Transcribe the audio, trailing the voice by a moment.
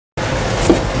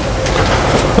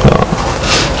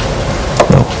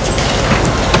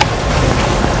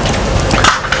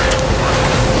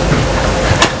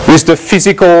with the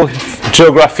physical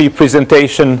geography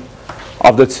presentation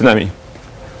of the tsunami.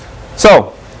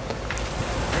 So,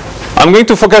 I'm going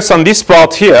to focus on this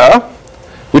part here,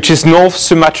 which is North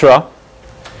Sumatra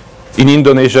in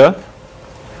Indonesia,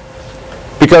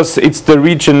 because it's the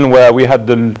region where we had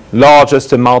the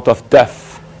largest amount of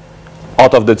death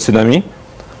out of the tsunami,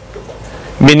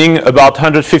 meaning about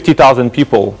 150,000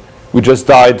 people who just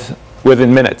died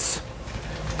within minutes.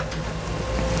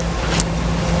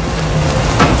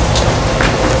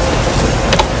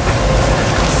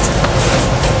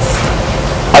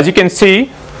 As you can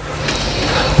see,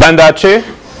 Banda Aceh,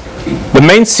 the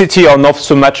main city of North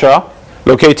Sumatra,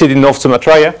 located in North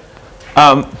Sumatra,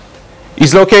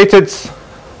 is located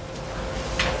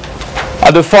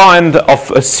at the far end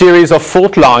of a series of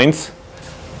fault lines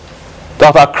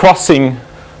that are crossing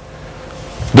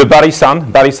the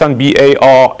Barisan, B-A-R-I-S-A-N,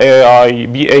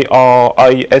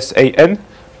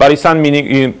 Barisan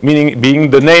meaning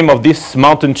being the name of this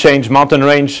mountain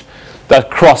range that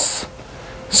cross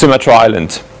Sumatra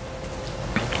Island.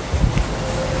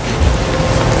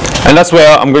 And that's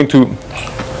where I'm going to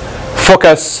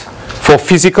focus for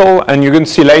physical, and you're going to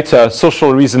see later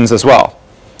social reasons as well.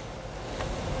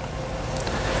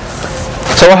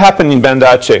 So what happened in Banda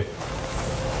Aceh?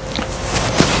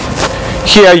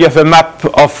 Here you have a map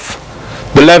of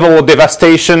the level of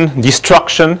devastation,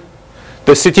 destruction,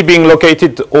 the city being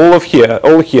located all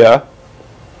here,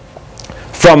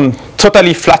 from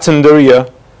totally flattened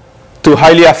area to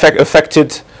highly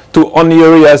affected to only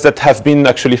areas that have been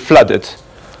actually flooded.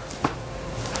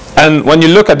 And when you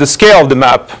look at the scale of the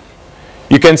map,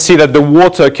 you can see that the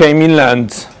water came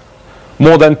inland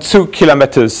more than 2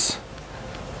 kilometers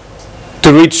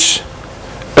to reach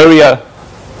area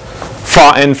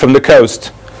far end from the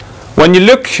coast. When you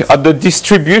look at the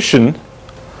distribution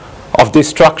of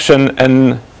destruction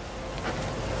and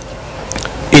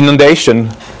inundation,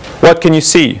 what can you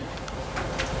see?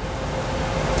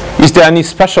 Is there any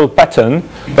special pattern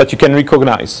that you can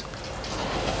recognize?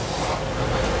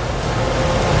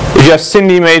 If you have seen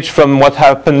the image from what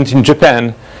happened in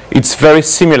Japan, it's very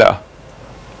similar.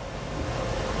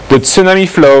 The tsunami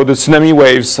flow, the tsunami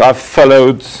waves have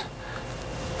followed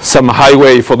some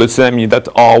highway for the tsunami that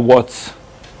are what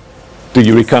do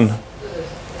you reckon?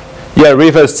 Yeah,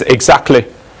 rivers, exactly.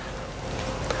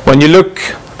 When you look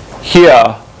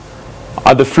here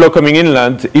at the flow coming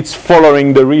inland, it's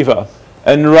following the river.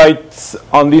 And right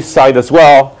on this side as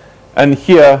well, and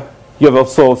here you have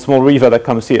also a small river that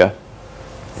comes here.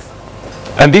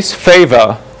 And this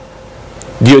favor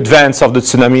the advance of the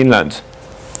tsunami inland.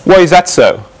 Why is that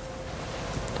so?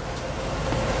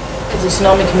 The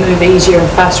tsunami can move easier and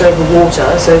faster over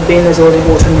water, so being there's already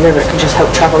water in the river, it can just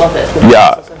help travel up it.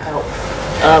 Yeah, help,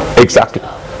 exactly.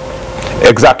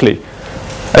 Exactly.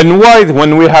 And why,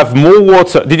 when we have more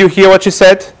water, did you hear what you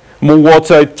said? More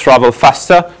water, it travels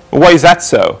faster. Why is that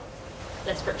so?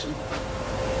 Less friction.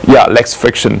 Yeah, less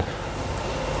friction.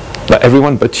 But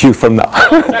everyone but you from now.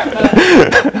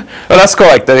 Well, that's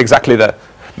correct. That's exactly the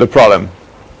problem.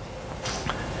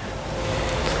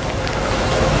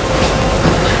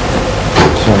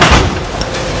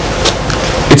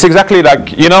 It's exactly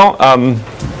like, you know,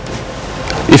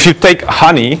 if you take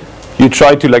honey, you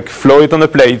try to like flow it on a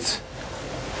plate,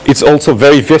 it's also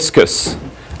very viscous.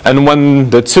 And when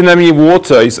the tsunami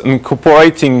water is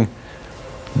incorporating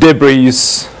debris,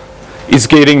 it's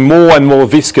getting more and more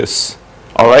viscous.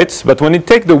 All right? But when you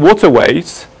take the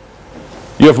waterways,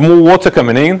 you have more water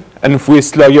coming in, and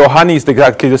with your honey is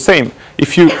exactly the same.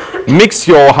 If you mix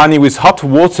your honey with hot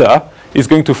water, it's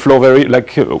going to flow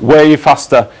way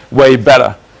faster, way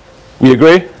better. We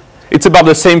agree? It's about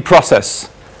the same process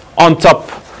on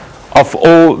top of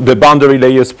all the boundary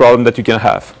layers problem that you can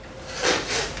have.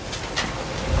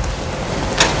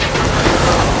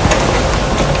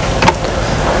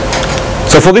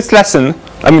 So for this lesson,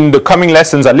 I mean the coming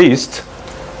lessons at least,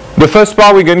 the first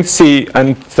part we're going to see,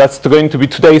 and that's going to be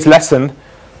today's lesson,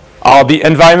 are the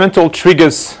environmental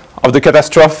triggers of the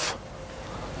catastrophe.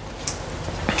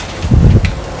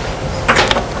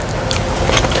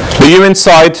 The human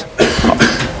side,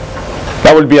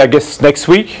 that will be, I guess, next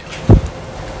week.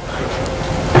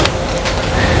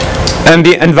 And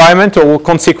the environmental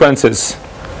consequences.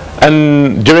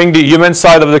 And during the human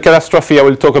side of the catastrophe, I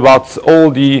will talk about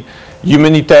all the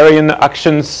humanitarian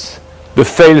actions, the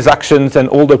failed actions, and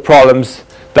all the problems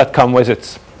that come with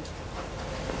it.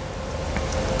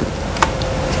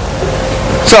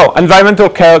 So, environmental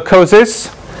causes,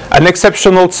 an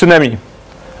exceptional tsunami.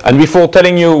 And before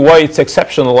telling you why it's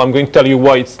exceptional, I'm going to tell you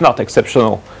why it's not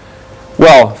exceptional.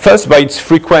 Well, first by its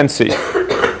frequency.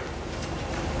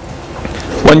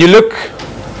 When you look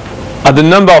at the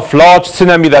number of large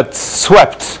tsunami that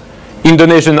swept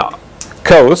Indonesian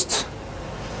coast,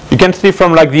 you can see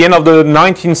from like the end of the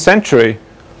 19th century,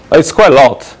 it's quite a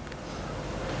lot.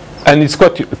 And it's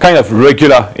quite kind of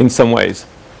regular in some ways.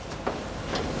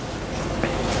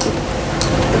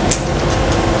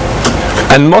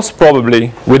 And most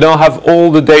probably, we don't have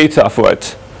all the data for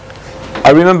it.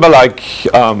 I remember like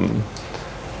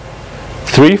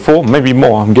 3, 4, maybe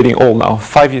more, I'm getting old now,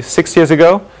 5 years, 6 years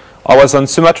ago, I was on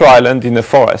Sumatra Island in the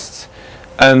forest.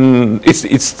 And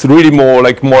it's really more or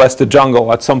less the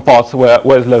jungle at some parts where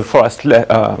the forest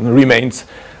remains.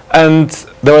 And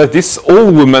there was this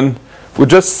old woman, who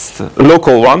just a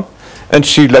local one, and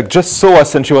she like just saw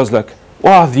us and she was like,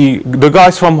 wow, the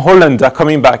guys from Holland are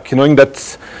coming back, knowing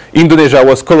that Indonesia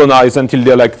was colonized until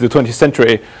the 20th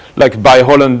century, like by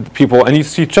Holland people. And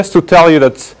she just to tell you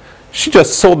that she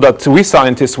just saw that we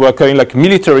scientists were coming, like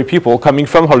military people coming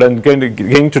from Holland,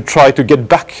 going to try to get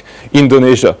back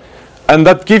Indonesia. And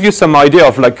that gives you some idea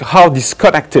of like how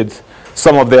disconnected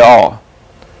some of them are.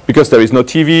 Because there is no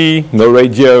TV, no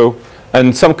radio,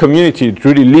 and some communities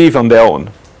really live on their own.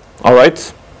 All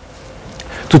right?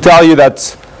 To tell you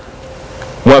that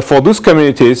well, for those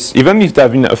communities, even if they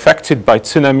have been affected by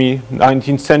tsunami,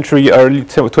 19th century, early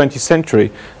 20th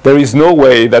century, there is no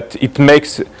way that it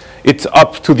makes it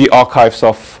up to the archives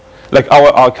of, like our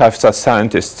archives as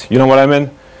scientists. You know what I mean?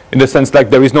 In the sense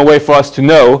like there is no way for us to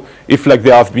know if like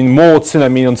there have been more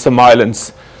tsunami on some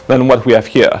islands than what we have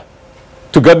here.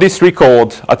 To get this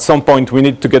record, at some point we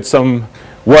need to get some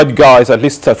white guys, at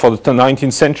least for the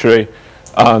 19th century,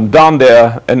 down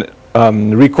there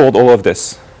and record all of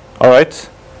this. All right?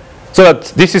 So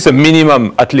that this is a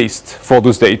minimum, at least, for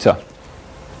those data.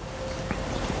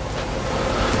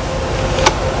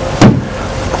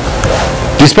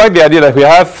 Despite the idea that we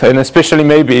have, and especially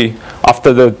maybe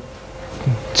after the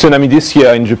tsunami this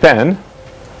year in Japan,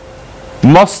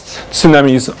 most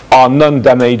tsunamis are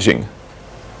non-damaging.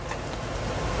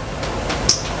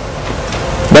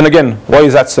 Then again, why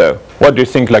is that so? Why do you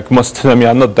think like most tsunami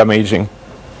are not damaging?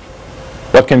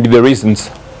 What can be the reasons?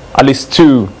 At least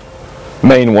two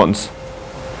main ones.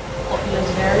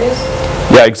 Populated areas?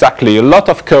 Yeah, exactly. A lot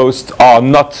of coasts are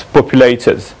not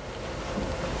populated.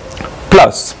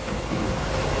 Plus,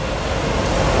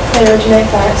 they originate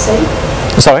far at sea.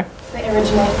 Sorry? They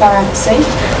originate far at sea.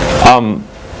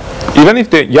 Even if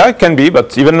they, yeah, it can be,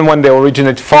 but even when they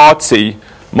originate far at sea,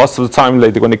 most of the time,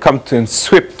 like, when they come to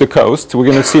sweep the coast, we're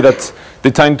going to see that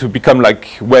they tend to become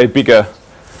like way bigger.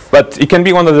 But it can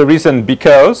be one of the reasons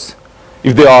because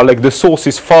if they are like the source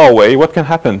is far away, what can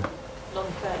happen?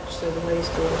 Long fetch, so the waves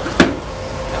go.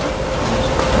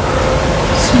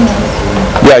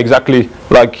 Yeah, exactly.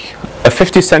 Like a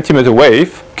 50 centimeter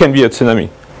wave can be a tsunami,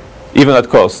 even at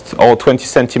coast, or 20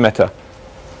 centimeter.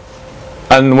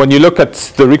 And when you look at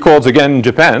the records again in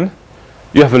Japan,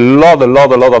 you have a lot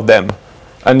of them.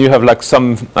 And you have like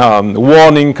some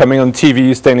warning coming on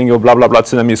TV telling you blah, blah, blah,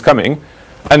 tsunami is coming.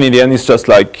 And in the end, it's just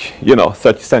like,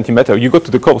 30 centimeter. You go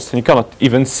to the coast and you cannot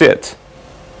even see it.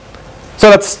 So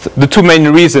that's the two main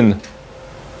reasons.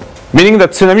 Meaning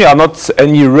that tsunami are not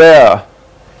any rare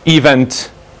event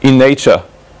in nature.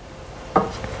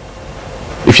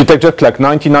 If you take just like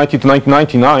 1990 to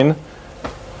 1999,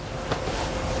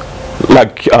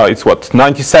 like it's what,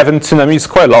 97 tsunami is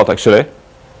quite a lot actually.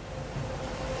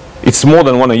 It's more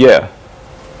than one a year.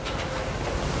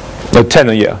 No, 10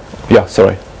 a year. Yeah,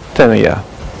 sorry, 10 a year.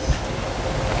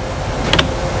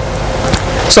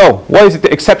 So, why is it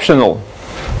exceptional?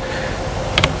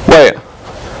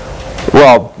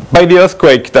 Well, by the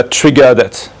earthquake that triggered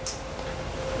it.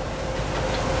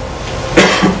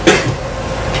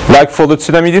 Like for the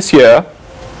tsunami this year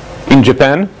in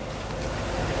Japan,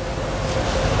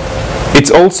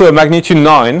 it's also a magnitude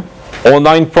 9 or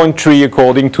 9.3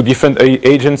 according to different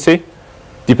agency,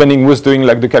 depending who's doing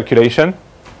like the calculation.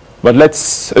 But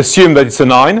let's assume that it's a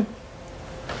 9.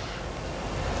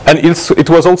 And it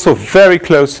was also very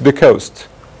close to the coast.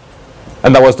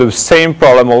 And that was the same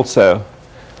problem also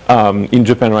in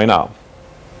Japan right now.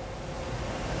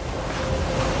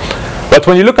 But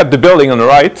when you look at the building on the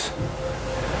right,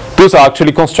 those are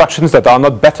actually constructions that are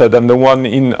not better than the one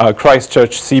in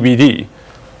Christchurch CBD.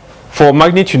 For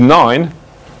magnitude 9,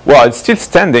 well, it's still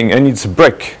standing and it's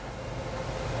brick.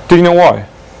 Do you know why?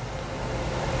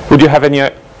 Would you have any...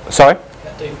 Sorry?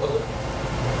 How deep was it?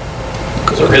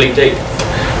 Was it really deep?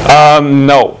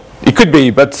 No. It could be,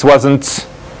 but it wasn't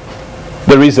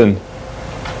the reason.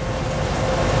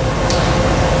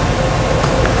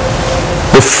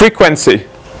 The frequency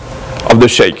of the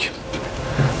shake.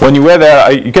 When you were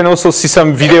there, you can also see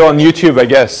some video on YouTube, I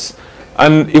guess.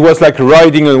 And it was like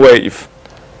riding a wave.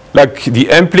 Like the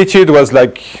amplitude was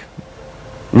like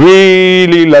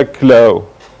really like low.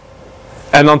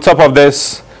 And on top of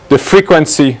this, the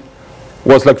frequency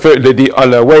was like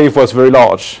the wave was very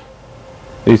large.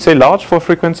 Did you say large for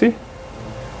frequency?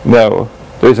 No,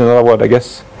 there is another word, I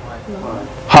guess.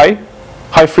 High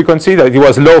frequency. That it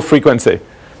was low frequency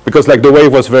because like the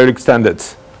wave was very extended.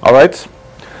 All right.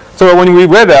 So when we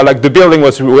were there, like the building we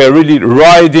were really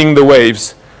riding the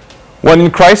waves. When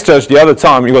in Christchurch the other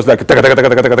time, it was like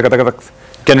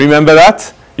can you remember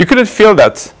that? You couldn't feel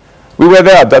that. We were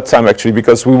there at that time actually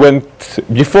because we went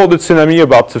before the tsunami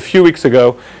about a few weeks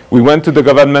ago. We went to the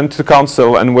government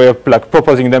council and we're like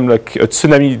proposing them like a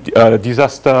tsunami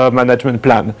disaster management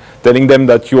plan, telling them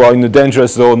that you are in a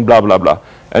dangerous zone, blah blah blah,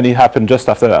 and it happened just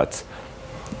after that.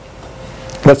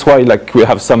 That's why like we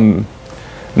have some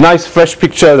nice fresh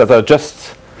pictures that are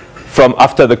just from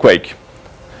after the quake,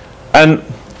 and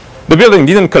the building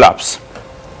didn't collapse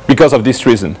because of this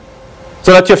reason.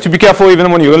 So that you have to be careful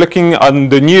even when you're looking on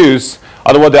the news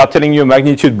at what they are telling you,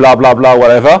 magnitude, blah, blah, blah,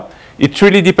 whatever. It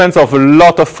really depends on a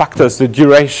lot of factors, the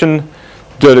duration,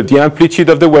 the amplitude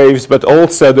of the waves, but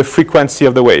also the frequency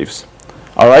of the waves.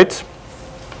 All right?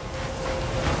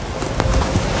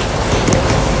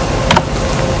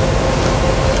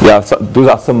 Yeah, so those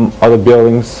are some other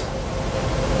buildings,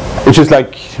 which is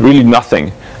like really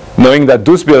nothing, knowing that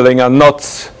those buildings are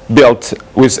not built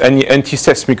with any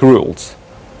anti-seismic rules.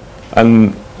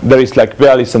 And there is like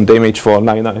barely some damage for a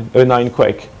 9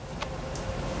 quake.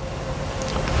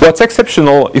 What's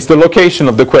exceptional is the location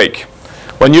of the quake.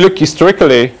 When you look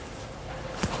historically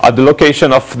at the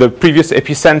location of the previous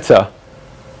epicenter,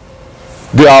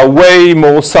 they are way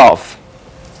more south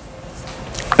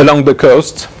along the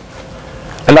coast.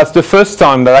 And that's the first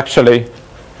time that actually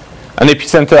an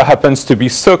epicenter happens to be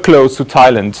so close to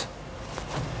Thailand.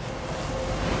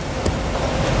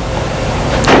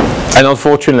 And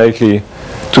unfortunately,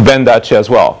 to Banda Aceh as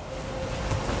well.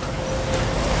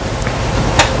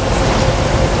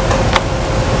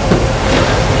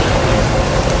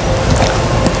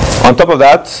 On top of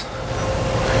that,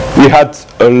 we had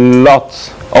a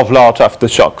lot of large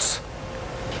aftershocks.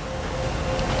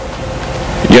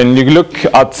 When you look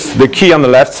at the key on the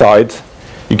left side,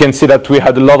 you can see that we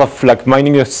had a lot of like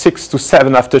 -6 to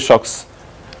 7 aftershocks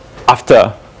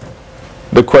after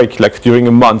the quake, like during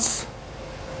a month.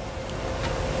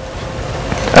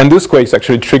 And those quakes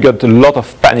actually triggered a lot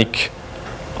of panic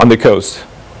on the coast.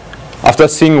 After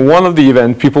seeing one of the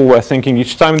events, people were thinking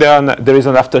each time there is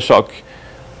an aftershock,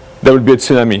 there will be a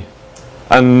tsunami.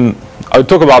 And I'll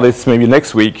talk about this maybe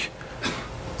next week.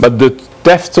 But the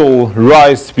death toll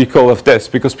rised because of this,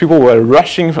 because people were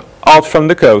rushing out from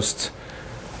the coast,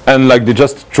 and like they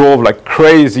just drove like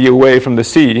crazy away from the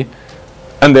sea,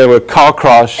 and there were car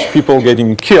crash, people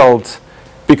getting killed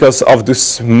because of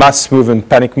this mass movement,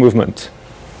 panic movement.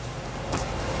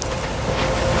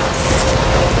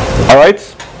 All right.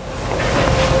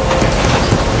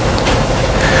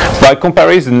 By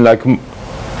comparison, like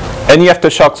any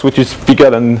aftershocks which is bigger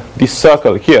than this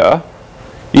circle here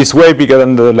is way bigger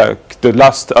than the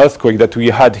last earthquake that we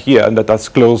had here, and that has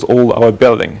closed all our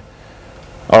building.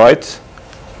 All right,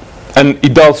 and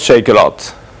it does shake a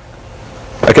lot,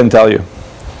 I can tell you.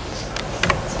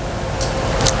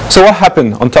 So what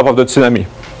happened on top of the tsunami?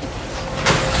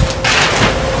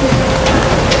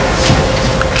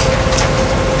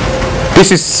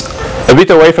 This is a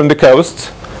bit away from the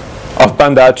coast of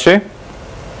Banda Aceh,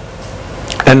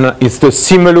 and it's the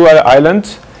Simeuluh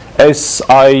Island,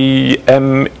 Simeuluh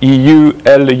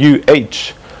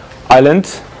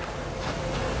Island.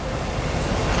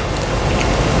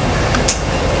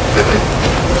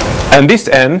 And this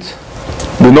end,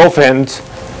 the north end,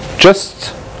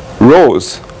 just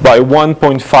rose by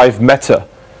 1.5 meter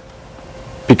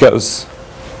because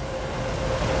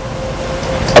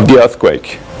of the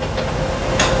earthquake.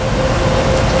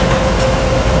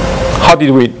 How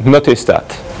did we notice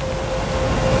that?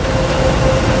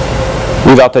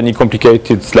 Without any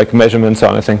complicated like measurements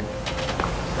or anything.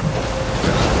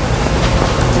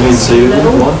 Mean sea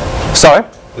level one? Sorry?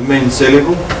 The mean sea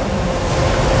level?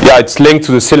 Yeah, it's linked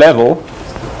to the sea level.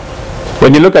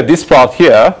 When you look at this part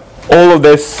here, all of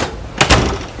this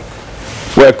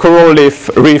were coral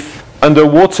reef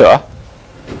underwater,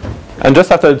 and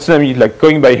just after the tsunami, like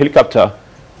going by helicopter,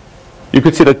 you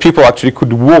could see that people actually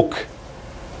could walk.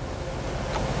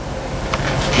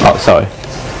 Oh, sorry.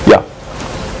 Yeah.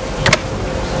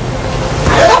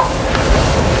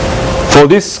 For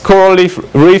this coral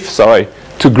reef,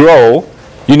 to grow,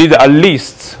 you need at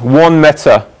least 1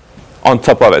 meter on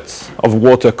top of it of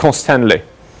water constantly.